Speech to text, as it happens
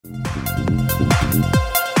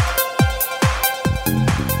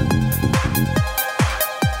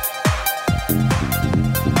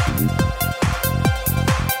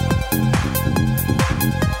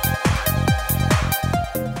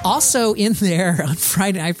Also in there on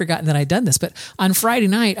Friday, I've forgotten that I'd done this, but on Friday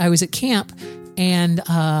night I was at camp and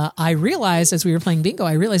I realized as we were playing bingo,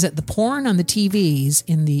 I realized that the porn on the TVs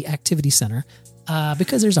in the activity center,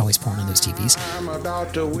 because there's always porn on those TVs.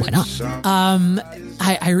 Why not?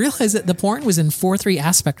 I realized that the porn was in 4:3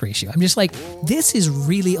 aspect ratio. I'm just like, this is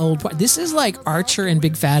really old porn. This is like Archer and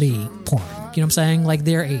Big Fatty porn. You know what I'm saying? Like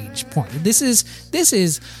their age porn. These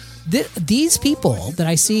people that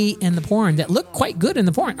I see in the porn that look quite good in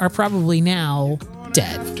the porn are probably now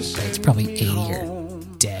dead. It's probably 80 or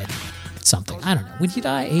dead. Something. I don't know. Would you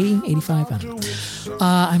die? 80, 85? I don't know.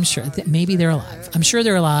 I'm sure that maybe they're alive. I'm sure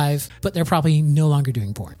they're alive, but they're probably no longer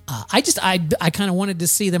doing porn. I kind of wanted to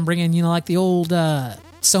see them bring in, like the old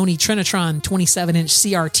Sony Trinitron 27-inch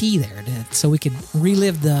CRT there so we could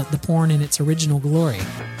relive the porn in its original glory.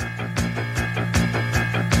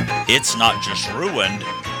 It's not just ruined,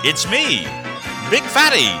 it's me, Big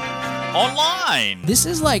Fatty, online. This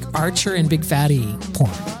is like Archer and Big Fatty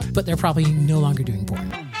porn, but they're probably no longer doing porn.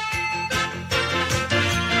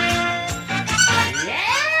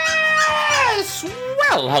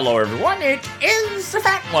 Well, hello everyone, it is the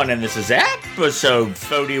Fat One, and this is episode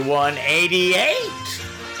 4188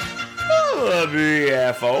 of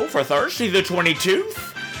BFO for Thursday, the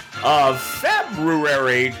 22th of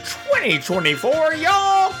February 2024.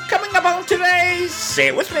 Y'all, coming up on today's, say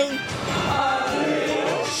it with me,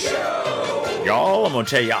 show. Y'all, I'm going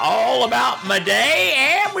to tell you all about my day,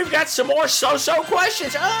 and we've got some more so-so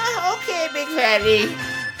questions. Oh, okay, Big Fatty.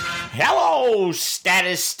 Hello,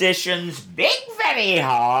 statisticians. Big Fatty.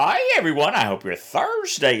 Hi, everyone. I hope your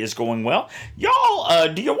Thursday is going well. Y'all,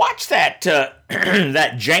 do you watch that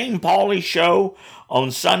that Jane Pauley show on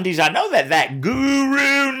Sundays? I know that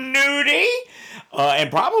Guru Nudie and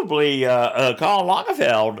probably Karl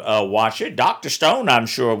Lagerfeld watch it. Dr. Stone, I'm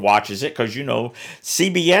sure, watches it because,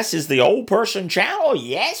 CBS is the old person channel.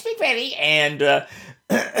 Yes, Big Fatty. And,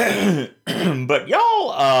 but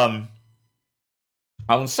y'all,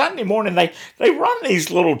 on Sunday morning, they run these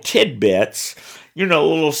little tidbits,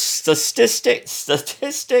 little statistics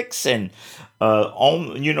and,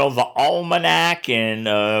 the almanac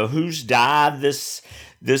and who's died this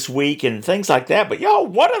week and things like that. But, y'all,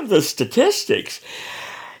 one of the statistics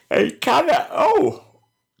kind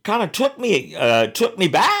of took me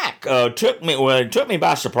back. It took me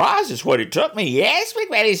by surprise is what it took me. Yes, Big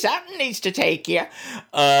Fatty, something needs to take you.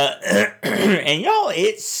 And y'all,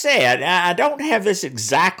 it said, I don't have this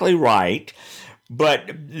exactly right, but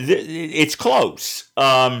it's close.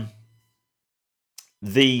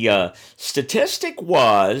 The statistic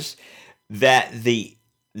was that the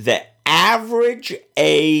average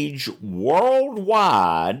age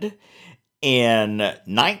worldwide in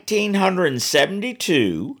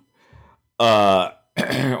 1972, or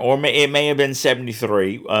it may have been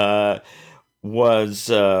 73, was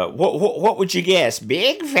what would you guess?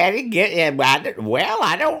 Big Fatty?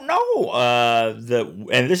 I don't know.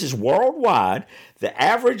 And this is worldwide. The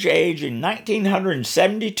average age in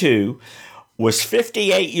 1972 was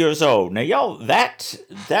 58 years old. Now, y'all, that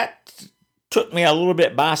took me a little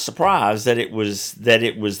bit by surprise that it was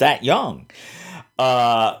that young.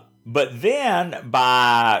 But then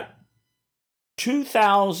by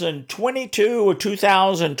 2022 or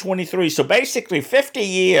 2023, so basically 50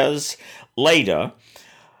 years later,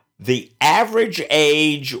 the average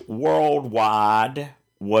age worldwide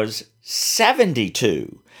was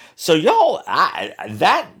 72. So y'all,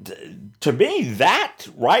 to me, that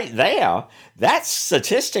right there, that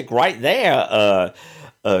statistic right there,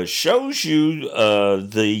 shows you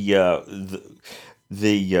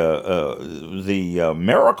the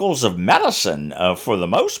miracles of medicine for the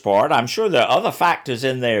most part. I'm sure there are other factors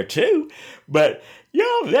in there too, but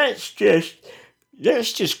that's just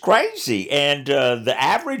crazy. And the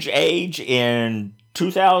average age in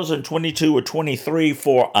 2022 or 23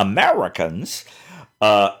 for Americans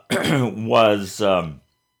was.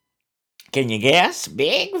 Can you guess?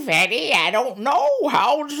 Big Fatty, I don't know.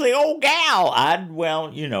 How old's the old gal?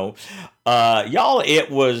 Y'all, it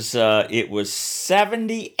was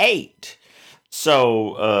 78.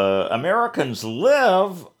 So Americans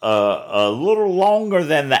live a little longer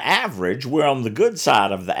than the average. We're on the good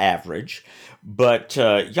side of the average. But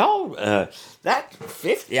y'all, that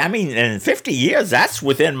 50, in 50 years, that's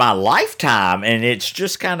within my lifetime. And it's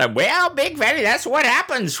just kind of, Big Fatty, that's what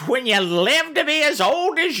happens when you live to be as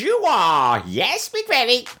old as you are. Yes, Big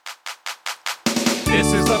Fatty.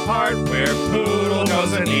 This is the part where Poodle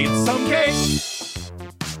goes and eats some cake.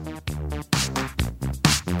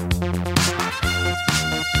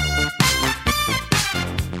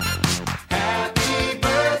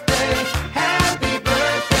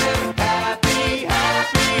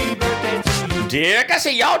 here. I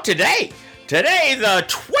see y'all today, the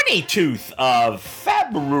 22th of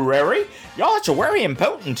February. Y'all, it's a very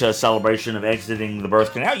important celebration of exiting the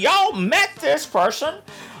birth canal. Y'all met this person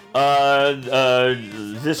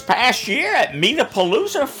this past year at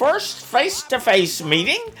Meetapalooza, first face-to-face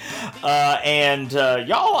meeting, and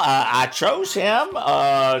y'all, I chose him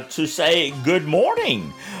to say good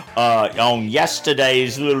morning on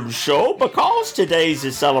yesterday's little show, because today's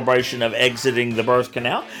a celebration of exiting the birth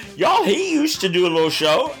canal. Y'all, he used to do a little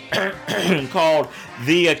show called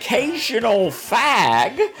The Occasional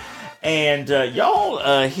Fag, and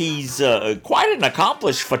y'all, he's quite an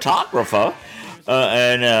accomplished photographer.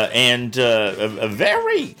 And a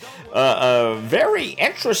very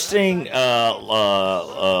interesting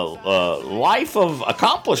life of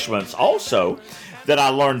accomplishments also that I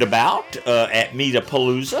learned about at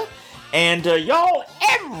Meetapalooza. And y'all,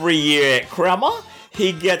 every year at Crema,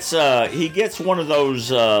 he gets one of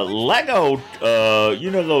those Lego,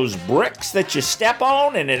 those bricks that you step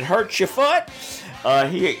on and it hurts your foot.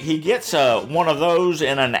 He gets one of those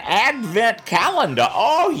in an advent calendar.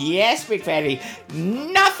 Oh, yes, Big Fatty.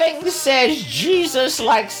 Nothing says Jesus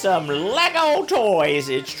like some Lego toys.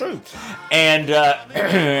 It's true. And y'all,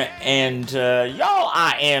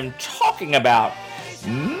 I am talking about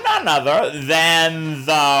none other than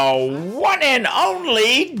the one and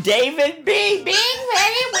only David B. Big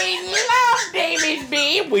Fatty, we love David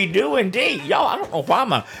B. We do indeed. Y'all, I don't know why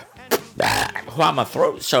my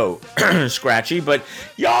throat's so scratchy, but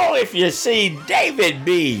y'all, if you see David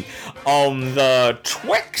B on the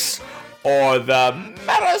Twix or the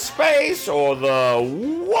Metaspace or the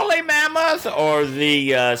Woolly Mammoth or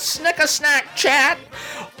the Snicker Snack Chat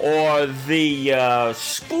or the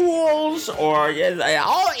Spools or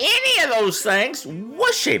any of those things,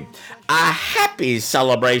 wish him a happy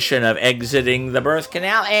celebration of exiting the birth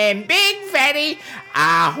canal. And Big Fatty,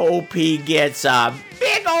 I hope he gets a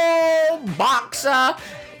big old box of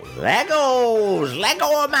Legos.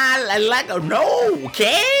 Lego of my Lego. No,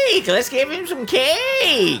 cake. Let's give him some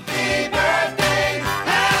cake. Happy birthday,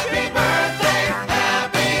 happy birthday,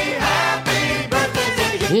 happy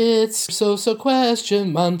birthday. It's So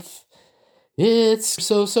Question Month. It's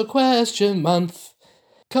So Question Month.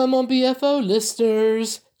 Come on, BFO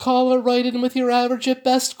listeners. Call or write in with your average at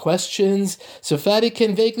best questions so Fatty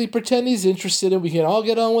can vaguely pretend he's interested and we can all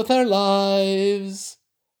get on with our lives.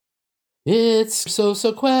 It's So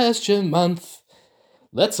Question Month.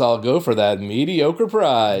 Let's all go for that mediocre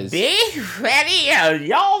prize. Big Fatty,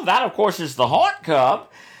 y'all, that of course is the Haunt Cub.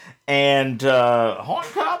 And Haunt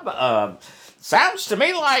Cub, sounds to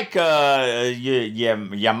me like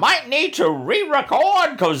you might need to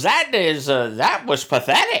re-record, because that was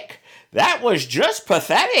pathetic. That was just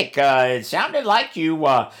pathetic. It sounded like you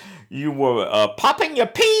were popping your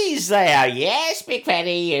peas there. Yes, Big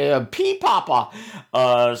Fatty, pea popper.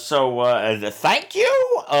 Thank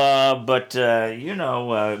you. Well,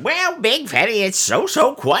 Big Fatty, it's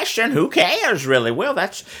so question. Who cares, really? Well,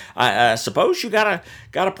 that's I suppose you got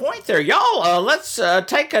a point there, y'all. Let's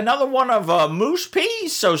take another one of Moose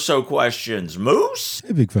P's so questions. Moose.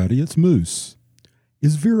 Hey, Big Fatty, it's Moose.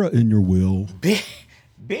 Is Vera in your will? Big.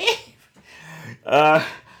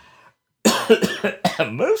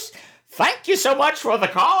 Moose, thank you so much for the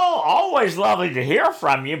call. Always lovely to hear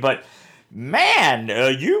from you, but man,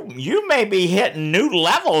 you may be hitting new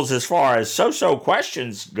levels as far as so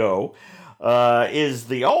questions go. Is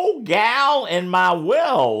the old gal in my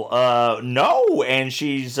will? No, and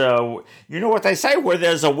she's, you know what they say, where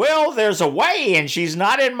there's a will, there's a way, and she's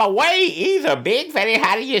not in my way either. Big Fatty,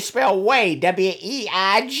 how do you spell way?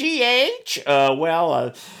 W-E-I-G-H?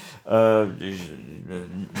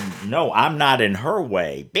 No, I'm not in her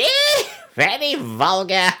way. Big Fatty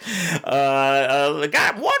vulgar.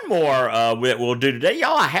 Got one more we'll do today.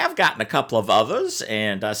 Y'all, I have gotten a couple of others,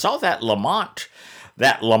 and I saw that Lamont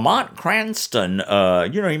Cranston,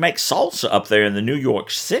 he makes salsa up there in the New York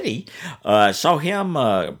City. Saw him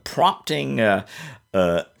prompting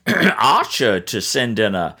Archer to send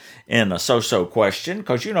in a so question,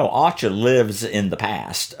 because Archer lives in the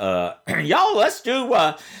past. Y'all, let's do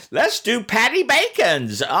Patty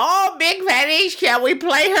Bacon's. Oh, Big Fatty, shall we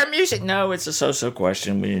play her music? No, it's a so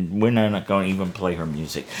question. We're not going to even play her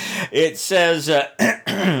music. It says,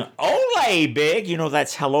 Ole, Big.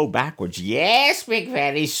 That's hello backwards. Yes, Big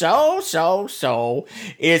Fatty. So.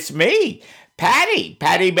 It's me.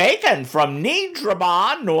 Patty Bacon from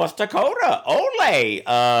Nedrabon, North Dakota. Ole,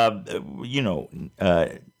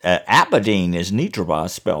 Aberdeen is Nedrabon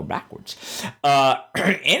spelled backwards.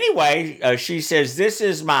 Anyway, she says, this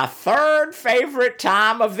is my third favorite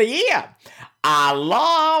time of the year. I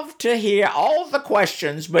love to hear all the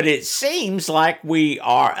questions, but it seems like we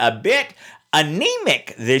are a bit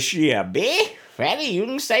anemic this year, Big Fatty. You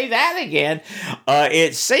can say that again.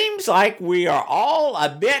 It seems like we are all a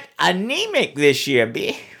bit anemic this year,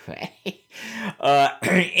 Big Fatty.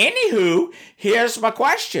 Anywho, here's my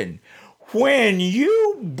question. When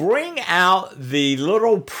you bring out the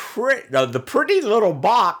pretty little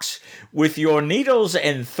box with your needles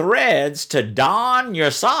and threads to darn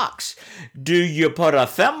your socks, do you put a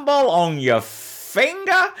thimble on your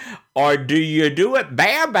finger or do you do it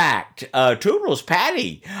barebacked? Toodles,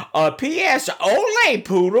 Patty. P.S. Ole,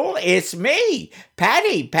 Poodle, it's me,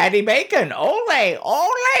 Patty Bacon. Ole,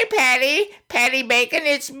 Patty Bacon,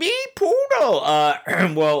 it's me, Poodle.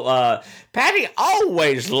 Patty,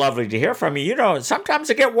 always lovely to hear from you. You know, sometimes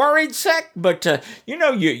I get worried sick, but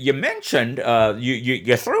you mentioned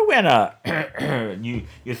you threw in a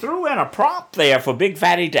you threw in a prompt there for Big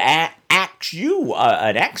Fatty to ask you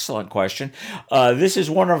an excellent question. This is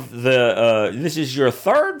this is your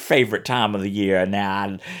third favorite time of the year. Now,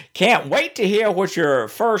 I can't wait to hear what your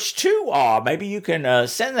first two are. Maybe you can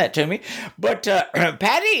send that to me. But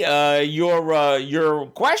Patty, your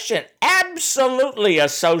question, absolutely a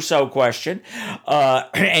so-so question.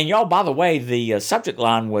 And y'all, by the way, the subject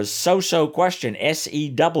line was so-so question,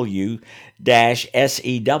 SEW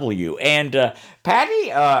SEW. And Patty,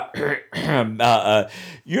 Thimbelina,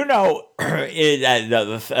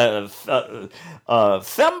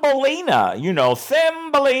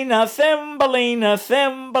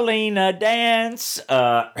 Thimbelina dance.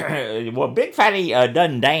 Well, Big Fatty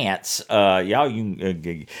doesn't dance. Y'all, you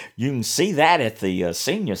can see that at the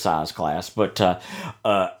senior size class. But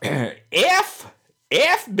if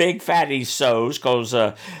Big Fatty sews, because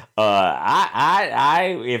if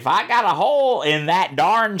I got a hole in that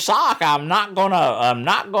darn sock, I'm not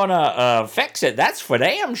gonna fix it. That's for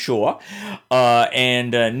damn sure.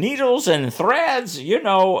 And needles and threads,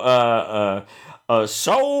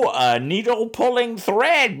 sew a needle pulling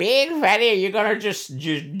thread. Big Fatty, are you gonna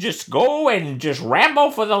just go and just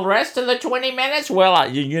ramble for the rest of the 20 minutes? Well,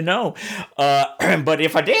 but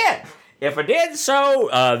if I did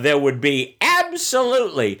so, there would be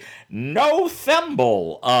absolutely no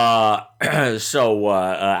thimble. So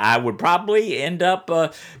I would probably end up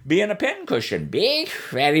being a pincushion. Big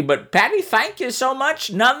Fatty. But Patty, thank you so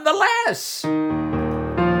much nonetheless.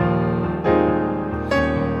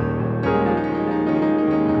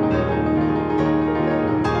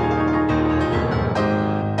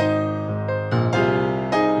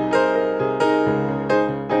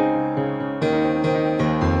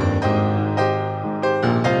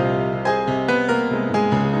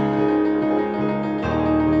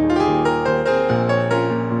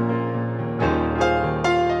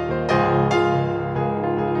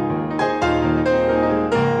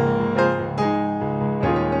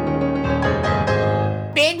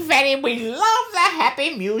 We love the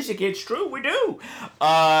happy music. It's true, we do.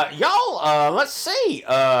 Y'all, let's see.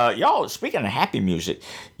 Y'all, speaking of happy music,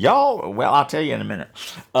 y'all, well, I'll tell you in a minute.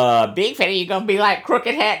 Big Fatty, you gonna be like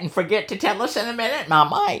Crooked Hat and forget to tell us in a minute? I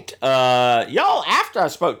might. Y'all, after I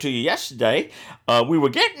spoke to you yesterday, we were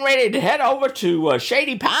getting ready to head over to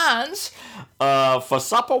Shady Pines for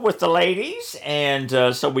supper with the ladies,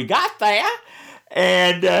 and so we got there,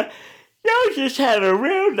 and y'all just had a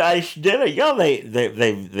real nice dinner. Y'all,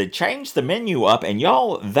 they changed the menu up, and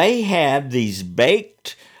y'all, they had these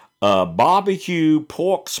baked barbecue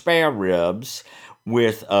pork spare ribs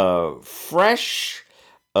with fresh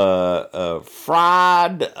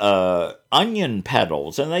fried onion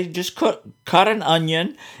petals, and they just cut an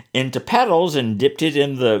onion into petals and dipped it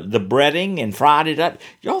in the breading and fried it up.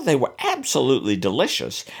 Y'all, they were absolutely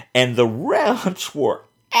delicious, and the ribs were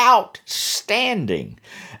outstanding.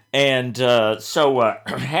 And so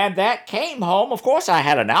had that, came home. Of course, I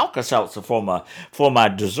had an Alka-Seltzer for my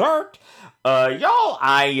dessert. Y'all,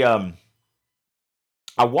 I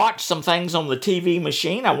watched some things on the TV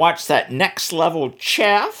machine. I watched that Next Level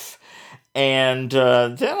Chef, and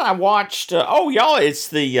then I watched. Y'all, it's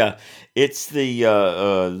the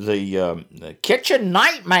Kitchen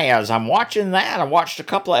Nightmares. I'm watching that. I watched a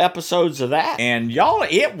couple of episodes of that, and y'all,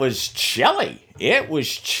 it was chilly. It was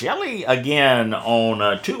chilly again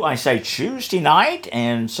on Tuesday night,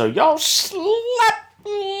 and so y'all slept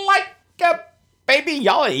like a baby.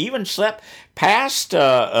 Y'all even slept past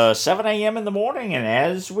 7 a.m. in the morning, and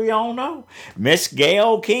as we all know, Miss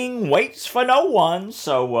Gail King waits for no one.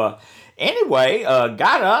 So anyway,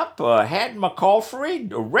 got up, had my coffee,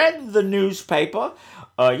 read the newspaper.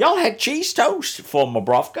 Y'all had cheese toast for my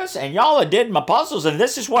brofkas, and y'all did my puzzles, and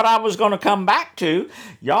this is what I was going to come back to.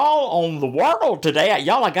 Y'all, on the world today,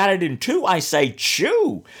 I got it in two. I say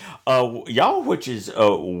chew. Y'all, which is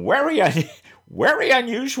very very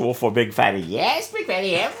unusual for Big Fatty. Yes, Big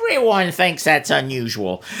Fatty, everyone thinks that's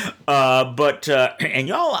unusual. And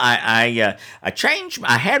y'all, I changed,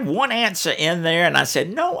 I had one answer in there, and I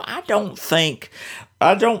said, no, I don't think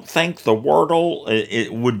the Wordle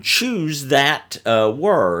it would choose that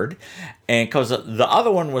word, and because the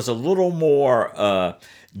other one was a little more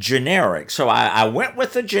generic. So I went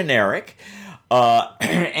with the generic.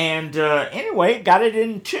 Anyway, got it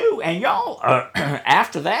in 2. And y'all,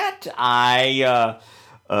 after that, I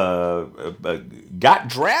got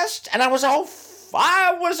dressed, and I was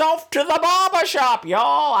off to the barber shop,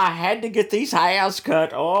 y'all. I had to get these hairs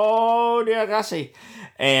cut. Oh, dear Gussie.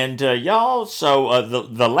 And y'all, so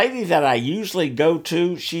the lady that I usually go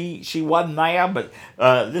to, she wasn't there, but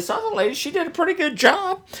this other lady, she did a pretty good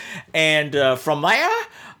job. And from there,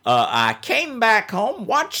 I came back home,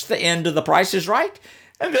 watched the end of The Price is Right,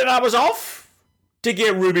 and then I was off to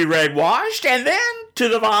get ruby red washed, and then to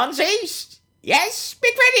the Vons East. Yes,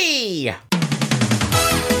 Big Fatty!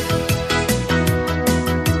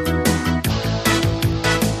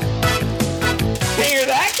 Hear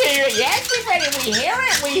that? Hear it? Yes, Big Fatty, we hear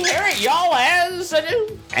it, y'all, as I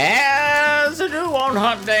do on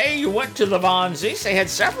Hunt Day. You went to the Vons East, they had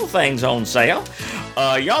several things on sale.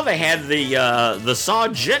 Y'all, they had the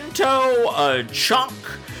Sargento chunk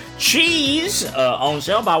cheese on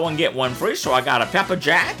sale, buy one get one free. So I got a pepper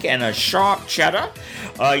jack and a sharp cheddar.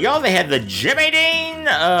 Y'all, they had the Jimmy Dean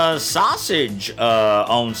sausage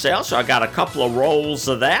on sale, so I got a couple of rolls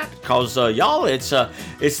of that. Cause y'all, it's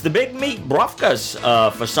the big meat brufkas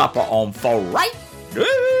for supper on right.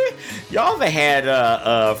 Y'all, they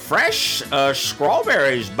had fresh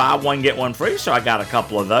strawberries, buy one get one free. So I got a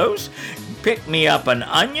couple of those. Picked me up an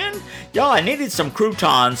onion. Y'all, I needed some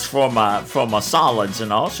croutons for my solids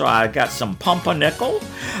and all, so I got some pumpernickel.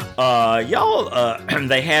 Y'all,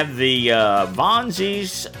 they had the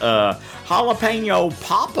Vonzies jalapeno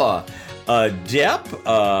papa dip,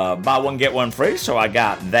 buy one get one free, so I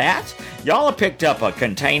got that. Y'all, I picked up a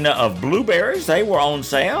container of blueberries, they were on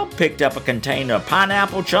sale. Picked up a container of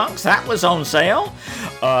pineapple chunks, that was on sale.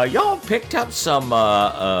 Y'all picked up some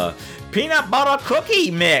peanut butter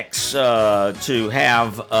cookie mix to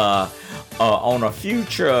have on a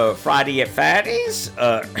future Friday at Fatty's.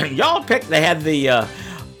 Y'all picked, they had the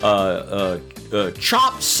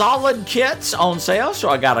chopped solid kits on sale, so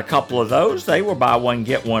I got a couple of those. They were buy one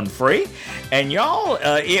get one free. And y'all,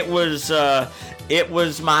 it was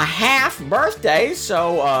my half birthday,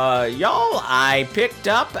 so y'all, I picked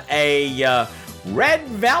up a red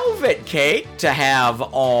velvet cake to have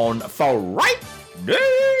on for right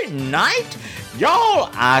night. Y'all,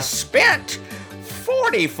 I spent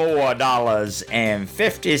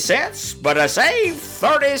 $44.50, but I saved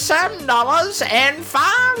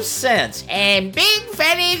 $37.05. And Big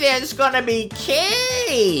Fatty, there's gonna be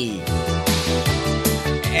cake.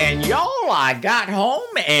 And y'all, I got home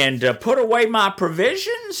and put away my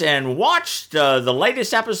provisions and watched the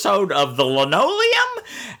latest episode of The Linoleum.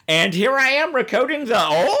 And here I am recording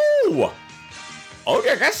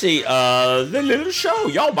I see the little show.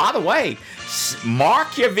 Y'all, by the way,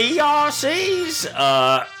 mark your VRCs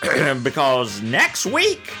because next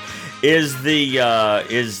week is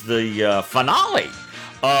the finale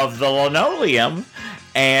of The Linoleum,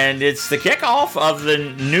 and it's the kickoff of the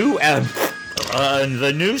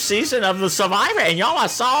new season of The Survivor. And y'all, I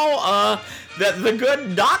saw that the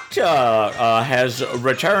good doctor has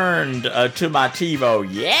returned to my TiVo.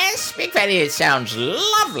 Yes, Big Fatty, it sounds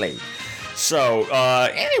lovely. So,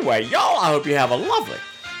 anyway, y'all, I hope you have a lovely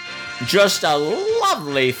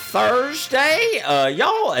Thursday.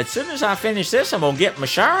 Y'all, as soon as I finish this, I'm going to get my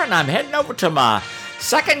shower, and I'm heading over to my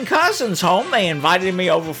second cousin's home. They invited me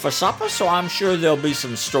over for supper, so I'm sure there'll be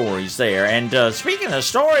some stories there. And speaking of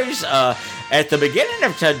stories, at the beginning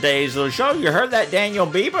of today's little show, you heard that Daniel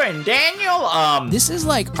Bieber. And Daniel, This is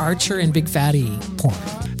like Archer and Big Fatty porn,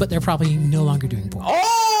 but they're probably no longer doing porn.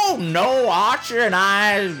 Oh, no, Archer and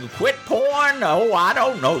I quit porn, I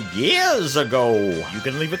don't know, years ago. You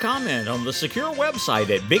can leave a comment on the secure website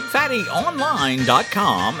at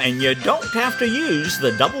bigfattyonline.com, and you don't have to use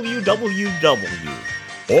the www.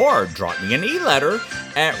 Or drop me an e-letter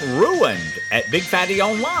at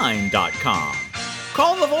ruined@bigfattyonline.com.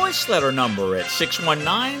 Call the voice letter number at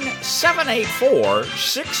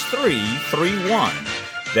 619-784-6331.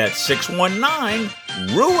 That's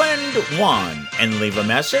 619-RUINED1, and leave a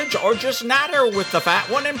message or just natter with the fat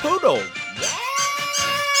one and Poodle.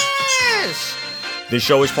 Yes! This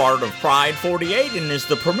show is part of Pride 48 and is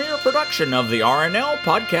the premier production of the RNL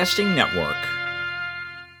Podcasting Network.